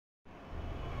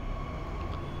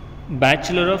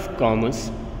Bachelor of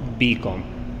Commerce BCom.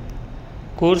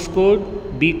 Course code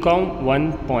BCom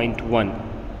 1.1.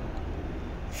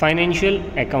 Financial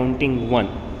Accounting 1.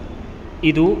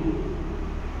 ಇದು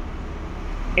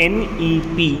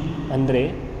NEP ಅಂದರೆ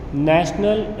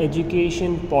national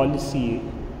education policy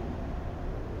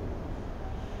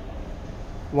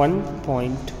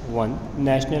 1.1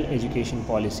 national education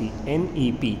policy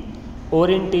NEP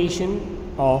orientation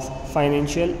of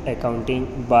financial accounting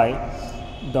by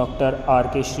Dr.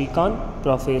 R.K. Shrikant,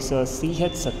 Professor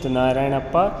C.H.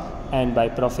 Satyanarayanappa and by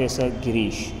Professor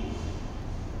Girish.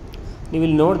 ನೀವು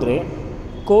ಇಲ್ಲಿ ನೋಡಿದ್ರೆ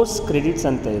course credits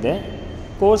ಅಂತ ಇದೆ.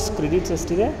 Course credits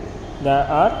ಎಷ್ಟಿದೆ? There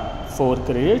are 4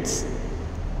 credits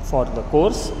for the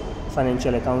course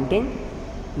Financial Accounting.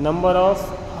 Number of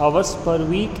hours per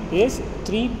week is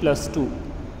 3 plus 2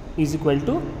 is equal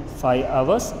to 5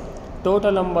 hours.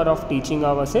 Total number of teaching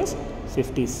hours is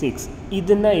 56.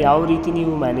 ಇದನ್ನು ಯಾವ ರೀತಿ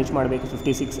ನೀವು ಮ್ಯಾನೇಜ್ ಮಾಡಬೇಕು?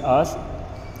 56 hours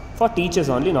for teachers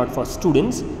only, not for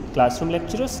students. Classroom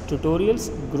lectures, tutorials,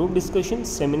 group discussions,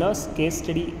 seminars, case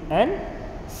study and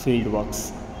field works.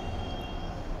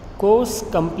 Course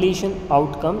completion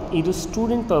outcome ಇದು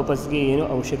student ಪರ್ಪಸ್ಗೆ ಏನೂ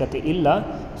ಅವಶ್ಯಕತೆ ಇಲ್ಲ.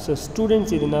 So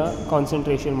students ಇದನ್ನು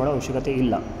ಕಾನ್ಸಂಟ್ರೇಷನ್ ಮಾಡೋ ಅವಶ್ಯಕತೆ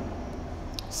ಇಲ್ಲ.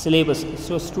 ಸಿಲೆಬಸ್,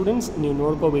 ಸೊ ಸ್ಟೂಡೆಂಟ್ಸ್ ನೀವು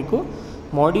ನೋಡ್ಕೋಬೇಕು.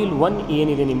 ಮಾಡ್ಯೂಲ್ 1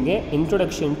 ಏನಿದೆ ನಿಮಗೆ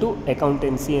ಇಂಟ್ರೊಡಕ್ಷನ್ ಟು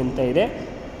ಅಕೌಂಟೆನ್ಸಿ ಅಂತ ಇದೆ.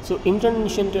 ಸೊ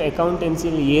ಇಂಟ್ರೊಡಕ್ಷನ್ ಟು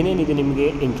ಅಕೌಂಟೆನ್ಸಿಯಲ್ಲಿ ಏನೇನಿದೆ ನಿಮಗೆ?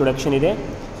 ಇಂಟ್ರೊಡಕ್ಷನ್ ಇದೆ,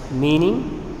 meaning,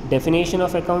 definition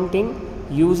of accounting,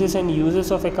 uses and uses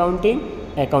of accounting,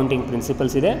 accounting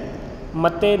principles ಇದೆ.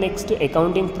 ಮತ್ತು ನೆಕ್ಸ್ಟ್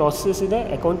ಅಕೌಂಟಿಂಗ್ ಪ್ರಾಸೆಸ್ ಇದೆ.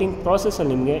 ಅಕೌಂಟಿಂಗ್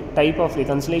ಪ್ರಾಸೆಸ್ಸಲ್ಲಿ ನಿಮಗೆ ಟೈಪ್ ಆಫ್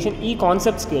ರಿಕನ್ಸಿಲೇಷನ್, ಈ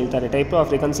ಕಾನ್ಸೆಪ್ಟ್ಸ್ ಕೇಳ್ತಾರೆ. ಟೈಪ್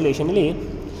ಆಫ್ ರಿಕನ್ಸಿಲೇಷನಲ್ಲಿ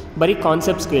ಬರೀ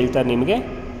ಕಾನ್ಸೆಪ್ಟ್ಸ್ ಕೇಳ್ತಾರೆ ನಿಮಗೆ.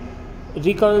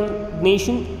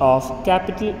 Recognition of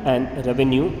capital and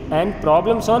revenue and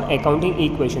problems on accounting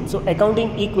equation. So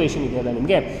accounting equation ಇದೆಯಲ್ಲ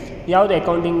ನಿಮಗೆ, ಯಾವುದು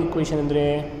ಅಕೌಂಟಿಂಗ್ ಈಕ್ವೇಷನ್ ಅಂದರೆ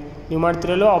ನೀವು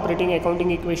ಮಾಡ್ತಿರಲ್ಲೋ operating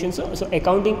accounting equations. So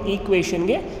accounting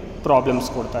ಈಕ್ವೇಷನ್ಗೆ problems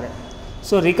ಕೊಡ್ತಾರೆ.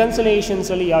 ಸೊ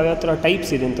ರಿಕನ್ಸಿಲೇಷನ್ಸಲ್ಲಿ ಯಾವ್ಯಾವ ಥರ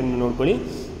ಟೈಪ್ಸ್ ಇದೆ ಅಂತ ನೋಡ್ಕೊಳ್ಳಿ.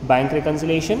 Bank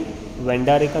reconciliation,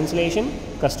 vendor reconciliation,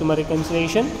 customer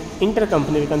reconciliation, inter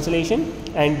company reconciliation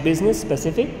and business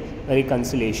specific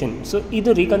reconciliation. So ಇದು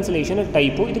ರಿಕನ್ಸಿಲೇಷನ್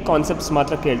ಟೈಪು. ಇದು ಕಾನ್ಸೆಪ್ಟ್ಸ್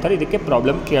ಮಾತ್ರ ಕೇಳ್ತಾರೆ, ಇದಕ್ಕೆ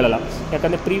ಪ್ರಾಬ್ಲಮ್ ಕೇಳಲ್ಲ.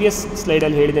 ಯಾಕಂದರೆ ಪ್ರೀವಿಯಸ್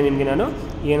ಸ್ಲೈಡಲ್ಲಿ ಹೇಳಿದೆ ನಿಮಗೆ ನಾನು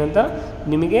ಏನಂತ,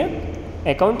 ನಿಮಗೆ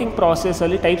ಅಕೌಂಟಿಂಗ್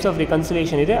ಪ್ರಾಸೆಸ್ಸಲ್ಲಿ ಟೈಪ್ಸ್ ಆಫ್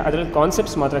ರಿಕನ್ಸಿಲೇಷನ್ ಇದೆ, ಅದರಲ್ಲಿ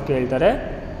ಕಾನ್ಸೆಪ್ಟ್ಸ್ ಮಾತ್ರ ಕೇಳ್ತಾರೆ.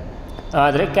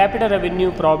 ಆದರೆ capital revenue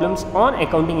problems on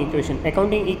accounting equation,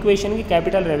 accounting ಈಕ್ವೇಷನ್ಗೆ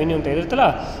capital revenue ಅಂತ ಇರುತ್ತಲ್ಲ,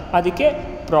 ಅದಕ್ಕೆ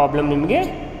ಪ್ರಾಬ್ಲಮ್ ನಿಮಗೆ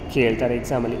ಕೇಳ್ತಾರೆ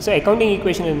ಎಕ್ಸಾಮಲ್ಲಿ. ಸೊ ಅಕೌಂಟಿಂಗ್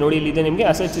ಈಕ್ವೇಷನ್ ನೋಡಿ, ಇಲ್ಲಿದೆ ನಿಮಗೆ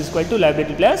assets is equal to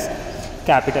liability plus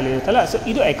capital ಇರುತ್ತಲ್ಲ. ಸೊ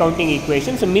ಇದು accounting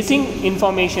equation. So missing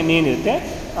information ಏನಿರುತ್ತೆ,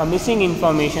 ಆ ಮಿಸ್ಸಿಂಗ್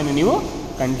ಇನ್ಫಾರ್ಮೇಷನ್ ನೀವು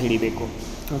ಕಂಡುಹಿಡಿಬೇಕು.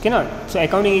 ಓಕೆನಾ? ಸೊ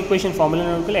ಅಕೌಂಟಿಂಗ್ ಈಕ್ವೇಷನ್ ಫಾರ್ಮುಲಾ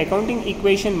ನೋಡ್ಕೊಳ್ಳಿ. Accounting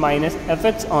equation minus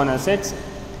effects on assets,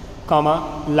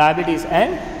 liabilities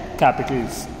and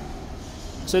capitals.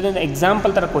 So ಇದೊಂದು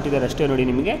ಎಕ್ಸಾಂಪಲ್ ಥರ ಕೊಟ್ಟಿದ್ದಾರೆ ಅಷ್ಟೇ ನೋಡಿ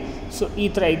ನಿಮಗೆ. ಸೊ ಈ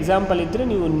ಥರ ಎಕ್ಸಾಂಪಲ್ ಇದ್ದರೆ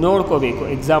ನೀವು ನೋಡ್ಕೋಬೇಕು,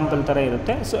 ಎಕ್ಸಾಂಪಲ್ ಥರ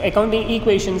ಇರುತ್ತೆ. ಸೊ ಅಕೌಂಟಿಂಗ್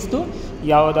ಈಕ್ವೇಷನ್ಸ್ದು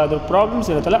ಯಾವುದಾದ್ರೂ ಪ್ರಾಬ್ಲಮ್ಸ್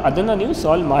ಇರುತ್ತಲ್ಲ, ಅದನ್ನು ನೀವು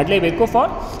ಸಾಲ್ವ್ ಮಾಡಲೇಬೇಕು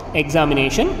for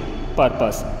examination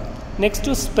purpose.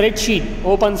 Next spreadsheet,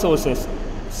 open sources.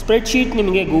 Spreadsheet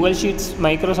ನಿಮಗೆ Google sheets,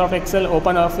 Microsoft Excel,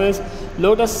 open office,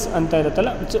 lotus ಅಂತ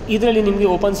ಇರುತ್ತಲ್ಲ. ಸೊ ಇದರಲ್ಲಿ ನಿಮಗೆ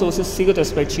ಓಪನ್ ಸೋರ್ಸಸ್ ಸಿಗುತ್ತೆ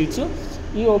ಸ್ಪ್ರೆಡ್ಶೀಟ್ಸು.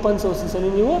 ಈ ಓಪನ್ ಸೋರ್ಸಸಲ್ಲಿ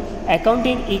ನೀವು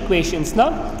ಅಕೌಂಟಿಂಗ್ ಈಕ್ವೇಷನ್ಸ್ನ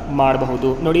ಮಾಡಬಹುದು.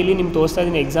 ನೋಡಿ ಇಲ್ಲಿ ನಿಮ್ಗೆ ತೋರಿಸ್ತಾ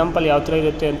ಇದ್ದೀನಿ ಎಕ್ಸಾಂಪಲ್ ಯಾವ ಥರ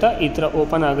ಇರುತ್ತೆ ಅಂತ. ಈ ಥರ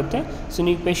ಓಪನ್ ಆಗುತ್ತೆ. ಸೊ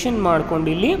ನೀವು ಕ್ವೆಶನ್ ಮಾಡ್ಕೊಂಡು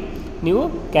ಇಲ್ಲಿ ನೀವು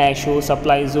ಕ್ಯಾಶು,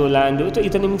 ಸಪ್ಲೈಸು, ಲ್ಯಾಂಡು ಈ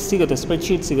ಥರ ನಿಮ್ಗೆ ಸಿಗುತ್ತೆ,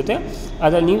 ಸ್ಪ್ರೆಡ್ಶೀಟ್ ಸಿಗುತ್ತೆ.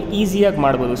 ಅದರಲ್ಲಿ ನೀವು ಈಸಿಯಾಗಿ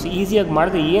ಮಾಡ್ಬೋದು. ಸೊ ಈಸಿಯಾಗಿ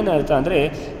ಮಾಡಿದ್ರೆ ಏನು ಅರ್ಥ ಅಂದರೆ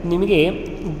ನಿಮಗೆ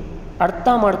ಅರ್ಥ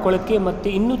ಮಾಡ್ಕೊಳ್ಳೋಕ್ಕೆ ಮತ್ತು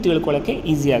ಇನ್ನೂ ತಿಳ್ಕೊಳ್ಳೋಕ್ಕೆ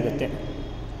ಈಸಿ ಆಗುತ್ತೆ.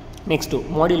 ನೆಕ್ಸ್ಟು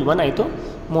ಮಾಡ್ಯೂಲ್ 1 ಆಯಿತು.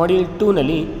 Module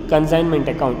 2ನಲ್ಲಿ consignment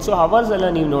account. So hours ಎಲ್ಲ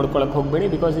ನೀವು ನೋಡ್ಕೊಳ್ಳೋಕೆ ಹೋಗಬೇಡಿ,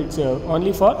 because it's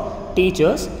only for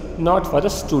teachers, not for the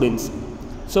students.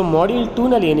 So module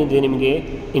 2ನಲ್ಲಿ ಏನಿದೆ ನಿಮಗೆ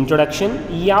ಇಂಟ್ರೊಡಕ್ಷನ್.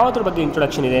 ಯಾವುದ್ರ ಬಗ್ಗೆ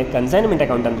ಇಂಟ್ರೊಡಕ್ಷನ್ ಇದೆ? ಕನ್ಸೈನ್ಮೆಂಟ್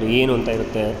ಅಕೌಂಟ್ ಅಂದರೆ ಏನು ಅಂತ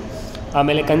ಇರುತ್ತೆ.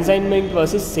 ಆಮೇಲೆ consignment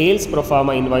versus sales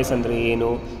proforma invoice ಅಂದರೆ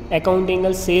ಏನು,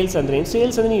 ಅಕೌಂಟಿಂಗಲ್ಲಿ ಸೇಲ್ಸ್ ಅಂದರೆ ಏನು.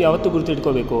 ಸೇಲ್ಸ್ ಅಂದರೆ ನೀವು ಯಾವತ್ತೂ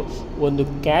ಗುರುತಿಟ್ಕೋಬೇಕು, ಒಂದು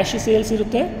ಕ್ಯಾಶ್ ಸೇಲ್ಸ್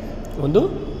ಇರುತ್ತೆ, ಒಂದು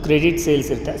ಕ್ರೆಡಿಟ್ ಸೇಲ್ಸ್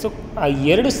ಇರುತ್ತೆ. ಸೊ ಆ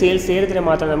ಎರಡು ಸೇಲ್ಸ್ ಸೇರಿದ್ರೆ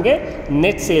ಮಾತ್ರ ನಮಗೆ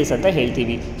ನೆಟ್ ಸೇಲ್ಸ್ ಅಂತ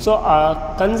ಹೇಳ್ತೀವಿ. ಸೊ ಆ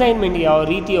ಕನ್ಸೈನ್ಮೆಂಟ್ಗೆ ಯಾವ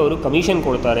ರೀತಿ ಅವರು ಕಮಿಷನ್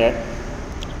ಕೊಡ್ತಾರೆ,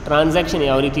 ಟ್ರಾನ್ಸಾಕ್ಷನ್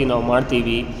ಯಾವ ರೀತಿ ನಾವು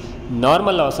ಮಾಡ್ತೀವಿ,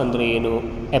 ನಾರ್ಮಲ್ ಲಾಸ್ ಅಂದರೆ ಏನು,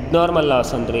 ಅಬ್ನಾರ್ಮಲ್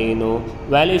ಲಾಸ್ ಅಂದರೆ ಏನು,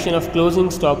 valuation of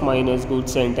closing stock minus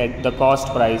goods and at the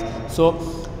cost price. So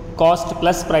cost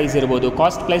plus price ಇರ್ಬೋದು.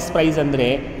 ಕಾಸ್ಟ್ ಪ್ಲಸ್ ಪ್ರೈಸ್ ಅಂದರೆ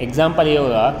ಎಕ್ಸಾಂಪಲ್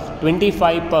ಇವಾಗ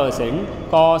 25%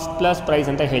 ಕಾಸ್ಟ್ ಪ್ಲಸ್ ಪ್ರೈಸ್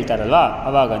ಅಂತ ಹೇಳ್ತಾರಲ್ವಾ,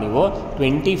 ಆವಾಗ ನೀವು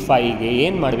 25ಗೆ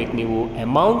ಏನು ಮಾಡಬೇಕು, ನೀವು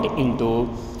ಅಮೌಂಟ್ ಇಂಟು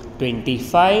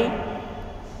 25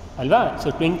 ಅಲ್ವಾ. ಸೊ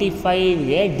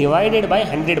 25ಗೆ ಡಿವೈಡೆಡ್ ಬೈ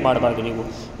 100 ಮಾಡಬಾರ್ದು, ನೀವು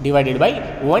ಡಿವೈಡೆಡ್ ಬೈ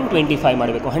 125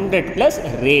 ಮಾಡಬೇಕು. 100 ಪ್ಲಸ್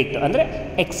ರೇಟ್ ಅಂದರೆ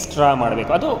ಎಕ್ಸ್ಟ್ರಾ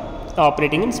ಮಾಡಬೇಕು. ಅದು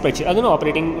ಆಪ್ರೇಟಿಂಗ್ ಇನ್ ಸ್ಪ್ರೆಡ್ಶೀಟ್ ಅದನ್ನು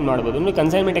ಆಪ್ರೇಟಿಂಗ್ ಮಾಡ್ಬೋದು. ಇನ್ನು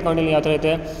ಕನ್ಸೈನ್ಮೆಂಟ್ ಅಕೌಂಟಲ್ಲಿ ಯಾವ ಥರ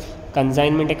ಐತೆ,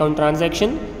 consignment account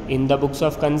transaction in the books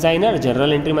of consignor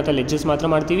journal entry ಮತ್ತು ಲೆಡ್ಜರ್ಸ್ ಮಾತ್ರ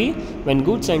ಮಾಡ್ತೀವಿ. When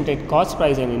goods and at cost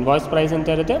price and invoice price ಅಂತ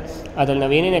ಇರುತ್ತೆ, ಅದ್ರಲ್ಲಿ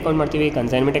ನಾವೇನೇನು ಅಕೌಂಟ್ ಮಾಡ್ತೀವಿ,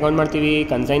 ಕನ್ಸೈನ್ಮೆಂಟ್ ಅಕೌಂಟ್ ಮಾಡ್ತೀವಿ,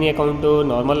 consignee account,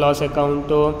 normal loss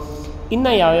account,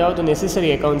 ಇನ್ನು ಯಾವ್ಯಾವುದು ನೆಸೆಸರಿ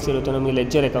ಅಕೌಂಟ್ಸ್ ಇರುತ್ತೋ ನಮಗೆ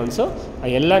ಲೆಡ್ಜರ್ ಅಕೌಂಟ್ಸು, ಆ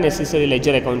ಎಲ್ಲ ನೆಸೆಸರಿ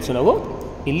ಲೆಡ್ಜರ್ ಅಕೌಂಟ್ಸು ನಾವು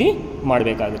ಇಲ್ಲಿ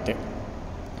ಮಾಡಬೇಕಾಗುತ್ತೆ.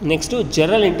 ನೆಕ್ಸ್ಟು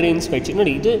ಜರ್ನಲ್ ಎಂಟ್ರಿ ಇನ್ ಸ್ಪ್ರೆಡ್ಶೀಟ್.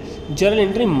 ನೋಡಿ, ಇದು ಜರ್ನಲ್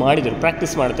ಎಂಟ್ರಿ ಮಾಡಿದರು,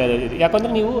 ಪ್ರಾಕ್ಟೀಸ್ ಮಾಡ್ತಾ ಇರೋದು.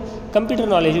 ಯಾಕಂದರೆ ನೀವು ಕಂಪ್ಯೂಟರ್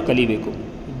ನಾಲೆಜು ಕಲಿಬೇಕು.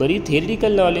 ಬರೀ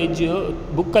ಥಿಯರಿಟಿಕಲ್ ನಾಲೆಜು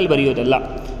ಬುಕ್ಕಲ್ಲಿ ಬರೆಯೋದಲ್ಲ,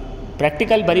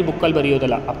 ಪ್ರಾಕ್ಟಿಕಲ್ ಬರೀ ಬುಕ್ಕಲ್ಲಿ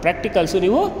ಬರೆಯೋದಲ್ಲ, ಆ ಪ್ರಾಕ್ಟಿಕಲ್ಸು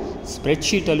ನೀವು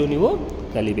ಸ್ಪ್ರೆಡ್ಶೀಟಲ್ಲೂ ನೀವು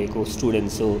ಕಲಿಬೇಕು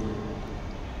ಸ್ಟೂಡೆಂಟ್ಸು.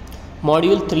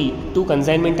 ಮಾಡ್ಯೂಲ್ 3 2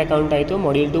 ಕನ್ಸೈನ್ಮೆಂಟ್ ಅಕೌಂಟ್ ಆಯಿತು,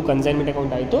 ಮಾಡ್ಯೂಲ್ 2 ಕನ್ಸೈನ್ಮೆಂಟ್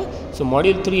ಅಕೌಂಟ್ ಆಯಿತು. ಸೊ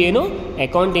ಮಾಡ್ಯೂಲ್ 3 ಏನು,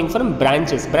 ಅಕೌಂಟಿಂಗ್ ಫ್ರಮ್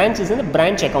ಬ್ರಾಂಚಸ್. ಬ್ರಾಂಚಸ್ ಅಂದರೆ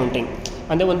ಬ್ರಾಂಚ್ ಅಕೌಂಟಿಂಗ್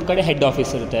ಅಂದರೆ ಒಂದು ಕಡೆ ಹೆಡ್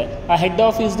ಆಫೀಸ್ ಇರುತ್ತೆ, ಆ ಹೆಡ್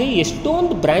ಆಫೀಸ್ಗೆ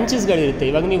ಎಷ್ಟೊಂದು ಬ್ರಾಂಚಸ್ಗಳಿರುತ್ತೆ.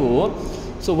 ಇವಾಗ ನೀವು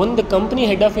ಸೊ ಒಂದು ಕಂಪ್ನಿ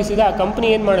ಹೆಡ್ ಆಫೀಸ್ ಇದೆ, ಆ ಕಂಪ್ನಿ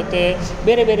ಏನು ಮಾಡುತ್ತೆ,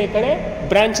 ಬೇರೆ ಬೇರೆ ಕಡೆ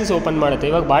ಬ್ರಾಂಚಸ್ ಓಪನ್ ಮಾಡುತ್ತೆ.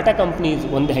 ಇವಾಗ ಬಾಟಾ ಕಂಪ್ನಿ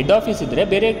ಒಂದು ಹೆಡ್ ಆಫೀಸ್ ಇದ್ದರೆ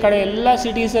ಬೇರೆ ಕಡೆ ಎಲ್ಲ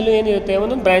ಸಿಟೀಸಲ್ಲೂ ಏನಿರುತ್ತೆ,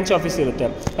 ಒಂದೊಂದು ಬ್ರಾಂಚ್ ಆಫೀಸ್ ಇರುತ್ತೆ,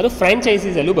 ಅದು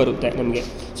ಫ್ರ್ಯಾಂಚೈಸೀಸಲ್ಲೂ ಬರುತ್ತೆ ನಮಗೆ.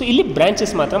 ಸೊ ಇಲ್ಲಿ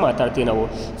ಬ್ರಾಂಚಸ್ ಮಾತ್ರ ಮಾತಾಡ್ತೀವಿ ನಾವು.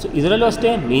 ಸೊ ಇದರಲ್ಲೂ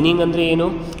ಅಷ್ಟೇ ಮೀನಿಂಗ್ ಅಂದರೆ ಏನು,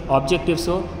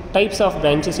 ಆಬ್ಜೆಕ್ಟಿವ್ಸು, ಟೈಪ್ಸ್ ಆಫ್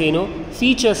ಬ್ರಾಂಚಸ್ ಏನು,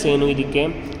 ಫೀಚರ್ಸ್ ಏನು, ಇದಕ್ಕೆ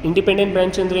ಇಂಡಿಪೆಂಡೆಂಟ್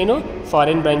ಬ್ರಾಂಚ್ ಅಂದ್ರೇನು,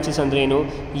 ಫಾರಿನ್ ಬ್ರಾಂಚಸ್ ಅಂದ್ರೇನು,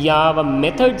 ಯಾವ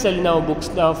ಮೆಥಡ್ಸಲ್ಲಿ ನಾವು books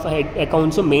of head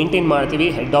accounts maintain ಮಾಡ್ತೀವಿ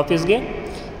ಹೆಡ್ ಆಫೀಸ್ಗೆ,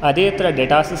 ಅದೇ ಥರ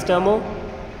ಡೇಟಾ ಸಿಸ್ಟಮು.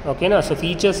 ಓಕೆನಾ. ಸೊ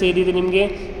ಫೀಚರ್ಸ್ ಏನಿದೆ ನಿಮಗೆ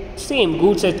same,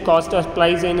 goods at cost of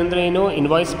price ಏನಂದರೆ ಏನು,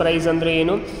 ಇನ್ವಾಯ್ಸ್ ಪ್ರೈಸ್ ಅಂದರೆ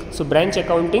ಏನು. ಸೊ ಬ್ರಾಂಚ್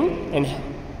ಅಕೌಂಟಿಂಗ್ ಆ್ಯಂಡ್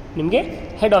ನಿಮಗೆ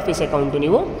ಹೆಡ್ ಆಫೀಸ್ ಅಕೌಂಟು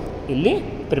ನೀವು ಇಲ್ಲಿ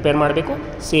ಪ್ರಿಪೇರ್ ಮಾಡಬೇಕು.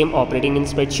 Same operating in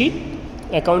spreadsheet,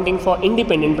 accounting for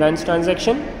independent branch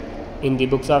transaction in the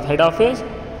books of head office.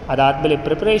 ಅದಾದಮೇಲೆ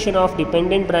preparation of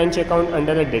dependent branch account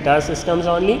under the data systems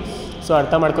only. So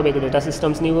ಅರ್ಥ ಮಾಡ್ಕೋಬೇಕು data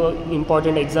systems ನೀವು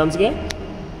important ಎಕ್ಸಾಮ್ಸ್ಗೆ.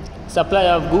 Supply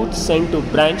of goods sent to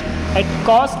branch at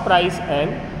cost price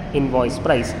and invoice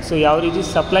price. So ಯಾವ ರೀತಿ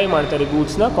supply ಮಾಡ್ತಾರೆ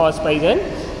ಗೂಡ್ಸ್ನ, cost price and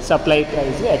supply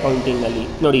ಪ್ರೈಸ್ಗೆ ಅಕೌಂಟಿಂಗಲ್ಲಿ.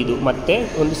 ನೋಡಿ, ಇದು ಮತ್ತೆ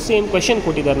ಒಂದು ಸೇಮ್ ಕ್ವೆಶನ್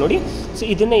ಕೊಟ್ಟಿದ್ದಾರೆ ನೋಡಿ. ಸೊ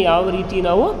ಇದನ್ನು ಯಾವ ರೀತಿ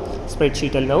ನಾವು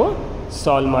ಸ್ಪ್ರೆಡ್ಶೀಟಲ್ಲಿ ನಾವು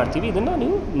ಸಾಲ್ವ್ ಮಾಡ್ತೀವಿ, ಇದನ್ನು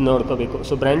ನೀವು ನೋಡ್ಕೋಬೇಕು.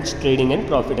 So branch trading and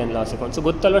profit and loss account. So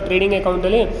ಗೊತ್ತಲ್ವ, ಟ್ರೇಡಿಂಗ್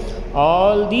ಅಕೌಂಟಲ್ಲಿ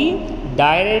all the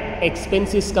direct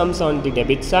expenses comes on the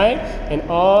debit side and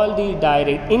all the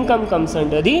direct income comes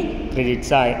under the credit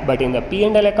side. But in the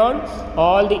P&L account,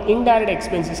 all the indirect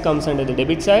expenses comes under the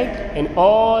debit side and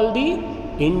all the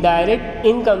indirect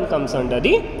income comes under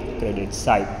the credit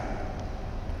side.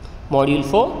 Module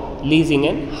 4 leasing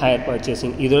and hire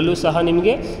purchasing. ಇದರಲ್ಲೂ ಸಹ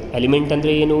ನಿಮಗೆ element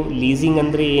ಅಂದರೆ ಏನು, leasing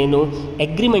ಅಂದರೆ ಏನು,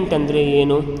 agreement ಅಂದರೆ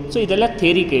ಏನು, so ಇದೆಲ್ಲ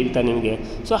ಥಿಯರಿ ಕೇಳ್ತಾ ನಿಮಗೆ.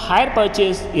 ಸೊ ಹೈರ್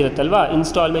ಪರ್ಚೇಸ್ ಇರುತ್ತಲ್ವಾ,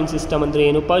 ಇನ್ಸ್ಟಾಲ್ಮೆಂಟ್ ಸಿಸ್ಟಮ್ ಅಂದರೆ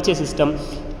ಏನು, ಪರ್ಚೇಸ್ ಸಿಸ್ಟಮ್,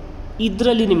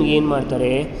 ಇದರಲ್ಲಿ ನಿಮಗೆ ಏನು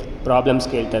ಮಾಡ್ತಾರೆ, ಪ್ರಾಬ್ಲಮ್ಸ್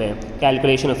ಕೇಳ್ತಾರೆ.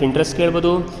 ಕ್ಯಾಲ್ಕುಲೇಷನ್ ಆಫ್ ಇಂಟ್ರೆಸ್ಟ್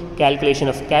ಕೇಳ್ಬೋದು, ಕ್ಯಾಲ್ಕುಲೇಷನ್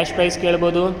ಆಫ್ ಕ್ಯಾಶ್ ಪ್ರೈಸ್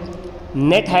ಕೇಳ್ಬೋದು,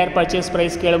 ನೆಟ್ ಹೈರ್ ಪರ್ಚೇಸ್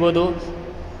ಪ್ರೈಸ್ ಕೇಳ್ಬೋದು,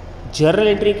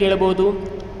 ಜರ್ನಲ್ ಎಂಟ್ರಿ ಕೇಳ್ಬೋದು,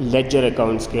 ಲೆಡ್ಜರ್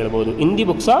ಅಕೌಂಟ್ಸ್ ಕೇಳ್ಬೋದು in the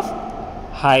books of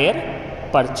higher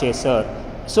purchaser.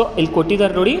 So ಇಲ್ಲಿ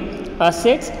ಕೊಟ್ಟಿದ್ದಾರೆ ನೋಡಿ,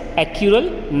 ಅಸೆಟ್ಸ್ ಅಕ್ಯುರಲ್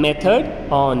ಮೆಥಡ್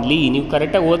ಆನ್ಲಿ. ನೀವು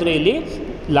ಕರೆಕ್ಟಾಗಿ ಹೋದರೆ ಇಲ್ಲಿ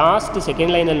ಲಾಸ್ಟ್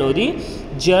ಸೆಕೆಂಡ್ ಲೈನಲ್ಲಿ ಓದಿ,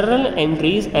 journal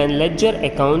entries and ledger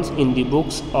accounts in the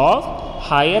books of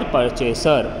higher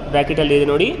purchaser. ಬ್ರ್ಯಾಕೆಟಲ್ಲಿ ಇದೆ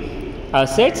ನೋಡಿ,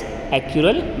 ಅಸೆಟ್ಸ್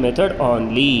ಅಕ್ಯುರಲ್ ಮೆಥಡ್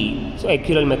ಆನ್ಲಿ. ಸೊ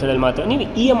ಅಕ್ಯುರಲ್ ಮೆಥಡಲ್ಲಿ ಮಾತ್ರ ನೀವು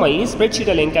EMI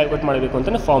ಸ್ಪ್ರೆಡ್ಶೀಟಲ್ಲಿ ಹೆಂಗೆ ಕ್ಯಾಲ್ಕುಲೇಟ್ ಮಾಡಬೇಕು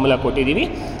ಅಂತ ಫಾರ್ಮುಲಾ ಕೊಟ್ಟಿದ್ದೀವಿ.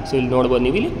 ಸೊ ಇಲ್ಲಿ ನೋಡ್ಬೋದು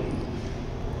ನೀವು ಇಲ್ಲಿ.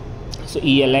 ಸೊ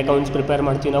ಈ ಎಲ್ಲ ಅಕೌಂಟ್ಸ್ ಪ್ರಿಪೇರ್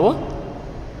ಮಾಡ್ತೀವಿ ನಾವು.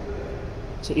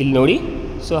 ಸೊ ಇಲ್ಲಿ ನೋಡಿ,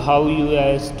 so how you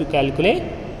has to calculate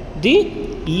the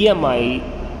EMI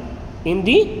in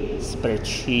the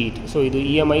spreadsheet. So ಇದು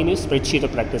EMI ನೀವು ಸ್ಪ್ರೆಡ್ಶೀಟ್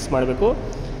ಪ್ರಾಕ್ಟೀಸ್ ಮಾಡಬೇಕು.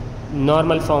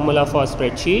 ನಾರ್ಮಲ್ ಫಾರ್ಮುಲಾ ಫಾರ್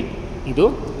ಸ್ಪ್ರೆಡ್ಶೀಟ್ ಇದು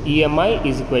EMI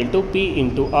is equal to P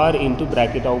into R into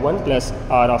bracket of 1 plus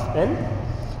R of n,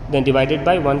 then divided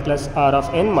by 1 plus R of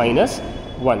n minus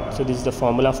 1. So this is the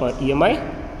formula for EMI.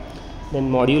 Then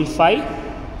module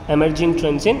 5 emerging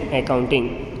trends in accounting.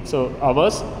 So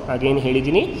hours again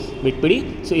ಹೇಳಿದ್ದೀನಿ, ಬಿಟ್ಬಿಡಿ.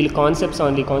 So ಇಲ್ಲಿ concepts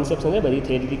only, concepts ಅಂದರೆ ಬರೀ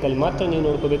theoretical ಮಾತ್ರ ನೀವು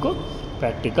ನೋಡ್ಕೋಬೇಕು,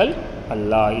 practical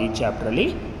ಅಲ್ಲ. ಈ ಚಾಪ್ಟ್ರಲ್ಲಿ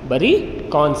ಬರೀ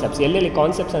ಕಾನ್ಸೆಪ್ಟ್ಸ್, ಎಲ್ಲೆಲ್ಲಿ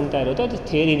ಕಾನ್ಸೆಪ್ಟ್ಸ್ ಅಂತ ಇರುತ್ತೋ ಅದು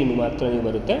ಥಿಯರಿ ನಿಮಗೆ ಮಾತ್ರ ನೀವು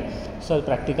ಬರುತ್ತೆ. ಸೊ ಅದು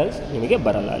ಪ್ರಾಕ್ಟಿಕಲ್ಸ್ ನಿಮಗೆ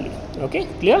ಬರಲ್ಲ ಅಲ್ಲಿ. Okay,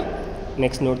 clear?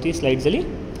 ನೆಕ್ಸ್ಟ್ ನೋಡ್ತೀವಿ ಸ್ಲೈಡ್ಸಲ್ಲಿ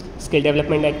ಸ್ಕಿಲ್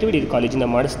ಡೆವಲಪ್ಮೆಂಟ್ ಆ್ಯಕ್ಟಿವಿಟಿ. ಇದು ಕಾಲೇಜಿಂದ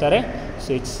ಮಾಡಿಸ್ತಾರೆ. So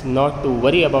it's not to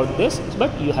worry about this,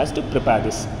 but you has to prepare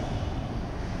this.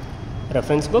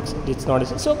 Reference books it's not.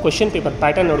 So question paper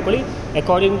pattern ನೋಡ್ಕೊಳ್ಳಿ.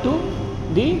 According to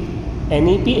the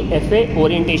NEP FA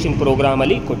orientation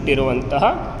ಪ್ರೋಗ್ರಾಮಲ್ಲಿ ಕೊಟ್ಟಿರುವಂತಹ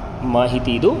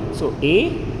ಮಾಹಿತಿ ಇದು. So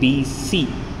ABC.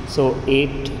 So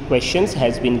 8 questions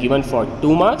has been given for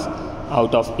 2 marks.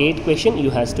 Out of 8 questions,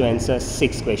 you has to answer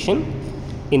 6 questions.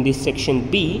 In this section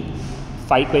B,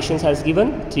 5 questions has given,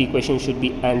 3 questions should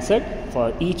be answered for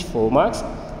each 4 marks.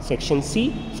 Section C,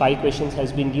 5 questions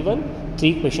has been given,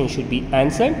 3 questions should be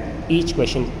answered, each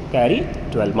question carry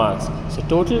 12 marks. So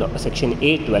total section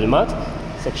A 12 marks,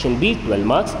 section B 12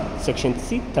 marks, section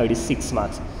C 36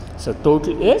 marks. So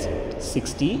total is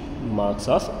 60 marks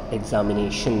of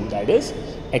examination, that is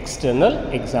external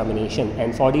examination,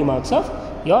 and 40 marks of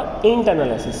your internal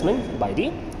assessment by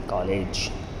the college.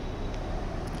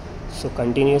 So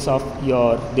continuous of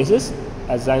your, this is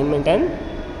assignment, and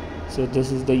so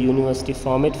this is the university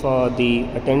format for the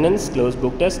attendance, closed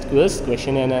book test, quiz,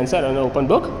 question and answer, and open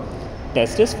book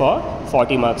test is for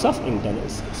 40 marks of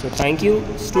internals. So thank you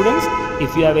students.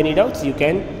 If you have any doubts, you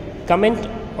can comment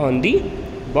on the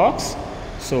box.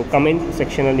 So comment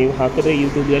ಸೆಕ್ಷನಲ್ಲಿ ನೀವು ಹಾಕಿದ್ರೆ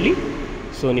ಯೂಟ್ಯೂಬಲ್ಲಿ,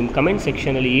 so ನಿಮ್ಮ comment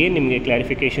ಸೆಕ್ಷನಲ್ಲಿ ಏನು ನಿಮಗೆ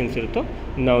clarifications ಇರುತ್ತೋ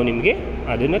ನಾವು ನಿಮಗೆ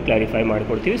ಅದನ್ನು ಕ್ಲಾರಿಫೈ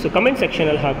ಮಾಡಿಕೊಡ್ತೀವಿ. ಸೊ ಕಮೆಂಟ್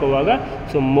ಸೆಕ್ಷನಲ್ಲಿ ಹಾಕುವಾಗ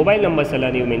ಸೊ ಮೊಬೈಲ್ ನಂಬರ್ಸ್ ಎಲ್ಲ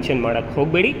ನೀವು ಮೆನ್ಷನ್ ಮಾಡೋಕ್ಕೆ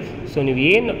ಹೋಗಬೇಡಿ. ಸೊ ನೀವು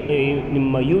ಏನು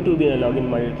ನಿಮ್ಮ ಯೂಟ್ಯೂಬಿನ ಲಾಗಿನ್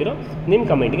ಮಾಡಿರ್ತೀರೋ ನಿಮ್ಮ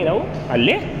ಕಮೆಂಟ್ಗೆ ನಾವು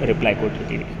ಅಲ್ಲೇ ರಿಪ್ಲೈ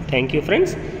ಕೊಟ್ಟಿರ್ತೀವಿ. Thank you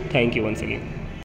friends, thank you once again.